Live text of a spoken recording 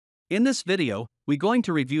In this video, we're going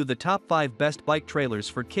to review the top 5 best bike trailers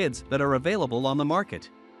for kids that are available on the market.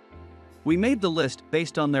 We made the list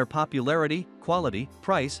based on their popularity, quality,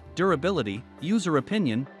 price, durability, user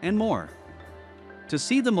opinion, and more. To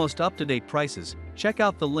see the most up-to-date prices, check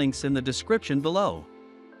out the links in the description below.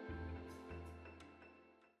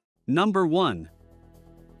 Number 1.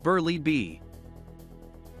 Burley Bee.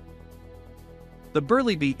 The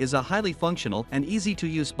Burley Bee is a highly functional and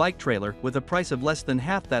easy-to-use bike trailer with a price of less than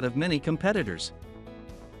half that of many competitors.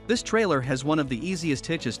 This trailer has one of the easiest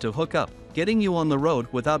hitches to hook up, getting you on the road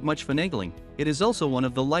without much finagling. It is also one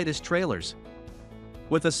of the lightest trailers.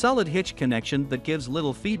 With a solid hitch connection that gives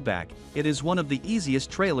little feedback, it is one of the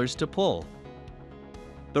easiest trailers to pull.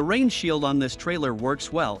 The rain shield on this trailer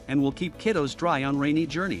works well and will keep kiddos dry on rainy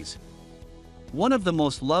journeys. One of the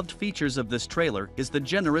most loved features of this trailer is the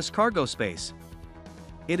generous cargo space.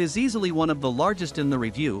 It is easily one of the largest in the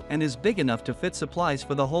review and is big enough to fit supplies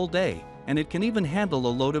for the whole day, and it can even handle a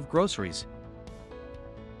load of groceries.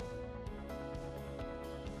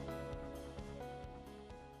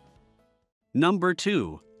 Number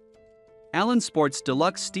 2. Allen Sports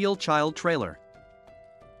Deluxe Steel Child Trailer.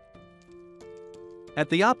 At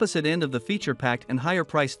the opposite end of the feature-packed and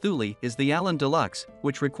higher-priced Thule is the Allen Deluxe,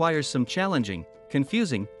 which requires some challenging,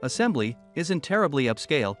 confusing assembly, isn't terribly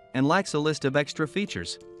upscale, and lacks a list of extra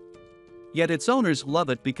features. Yet its owners love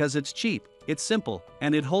it because it's cheap, it's simple,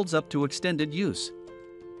 and it holds up to extended use.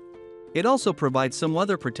 It also provides some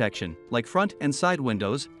weather protection, like front and side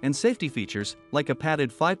windows, and safety features, like a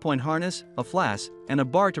padded 5-point harness, a flash, and a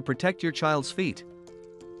bar to protect your child's feet.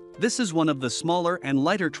 This is one of the smaller and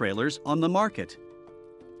lighter trailers on the market.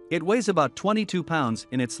 It weighs about 22 pounds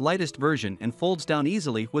in its lightest version and folds down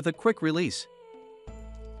easily with a quick release.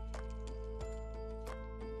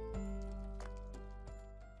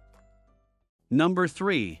 Number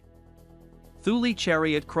 3. Thule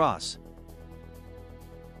Chariot Cross.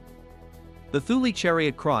 The Thule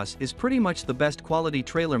Chariot Cross is pretty much the best quality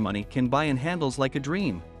trailer money can buy and handles like a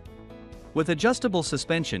dream. With adjustable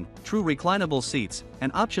suspension, true reclinable seats,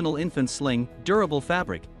 an optional infant sling, durable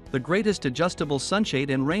fabric, the greatest adjustable sunshade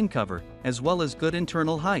and rain cover, as well as good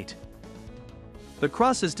internal height. The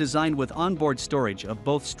Cross is designed with onboard storage of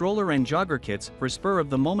both stroller and jogger kits for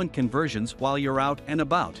spur-of-the-moment conversions while you're out and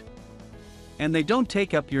about. And they don't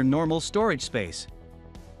take up your normal storage space.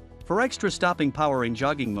 For extra stopping power in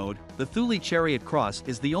jogging mode, the Thule Chariot Cross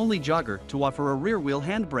is the only jogger to offer a rear-wheel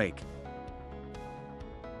handbrake.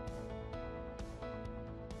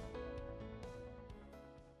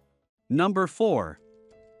 Number 4.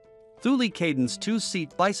 Thule Cadence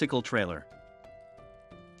 2-seat bicycle trailer.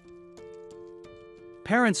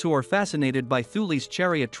 Parents who are fascinated by Thule's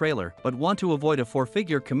Chariot trailer but want to avoid a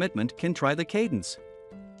 4-figure commitment can try the Cadence.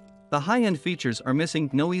 The high-end features are missing: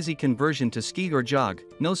 no easy conversion to ski or jog,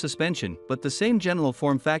 no suspension, but the same general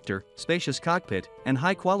form factor, spacious cockpit, and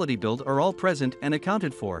high-quality build are all present and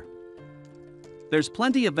accounted for. There's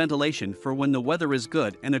plenty of ventilation for when the weather is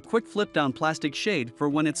good and a quick flip-down plastic shade for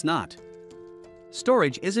when it's not.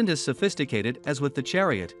 Storage isn't as sophisticated as with the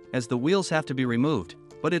Chariot, as the wheels have to be removed,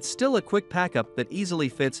 but it's still a quick pack-up that easily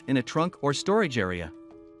fits in a trunk or storage area.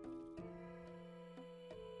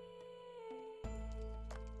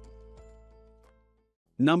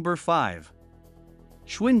 Number 5.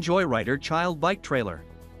 Schwinn Joyrider Child Bike Trailer.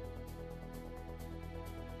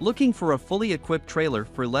 Looking for a fully equipped trailer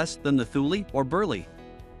for less than the Thule or Burley?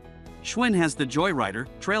 Schwinn has the Joyrider,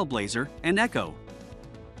 Trailblazer, and Echo.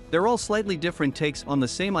 They're all slightly different takes on the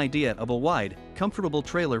same idea of a wide, comfortable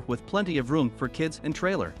trailer with plenty of room for kids and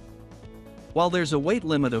trailer. While there's a weight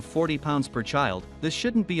limit of 40 pounds per child, this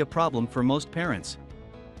shouldn't be a problem for most parents.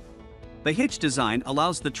 The hitch design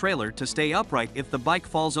allows the trailer to stay upright if the bike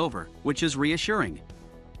falls over, which is reassuring.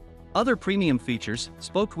 Other premium features: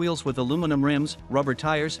 spoked wheels with aluminum rims, rubber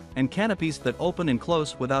tires, and canopies that open and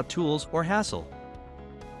close without tools or hassle.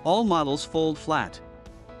 All models fold flat.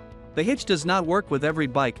 The hitch does not work with every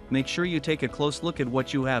bike. Make sure you take a close look at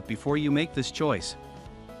what you have before you make this choice.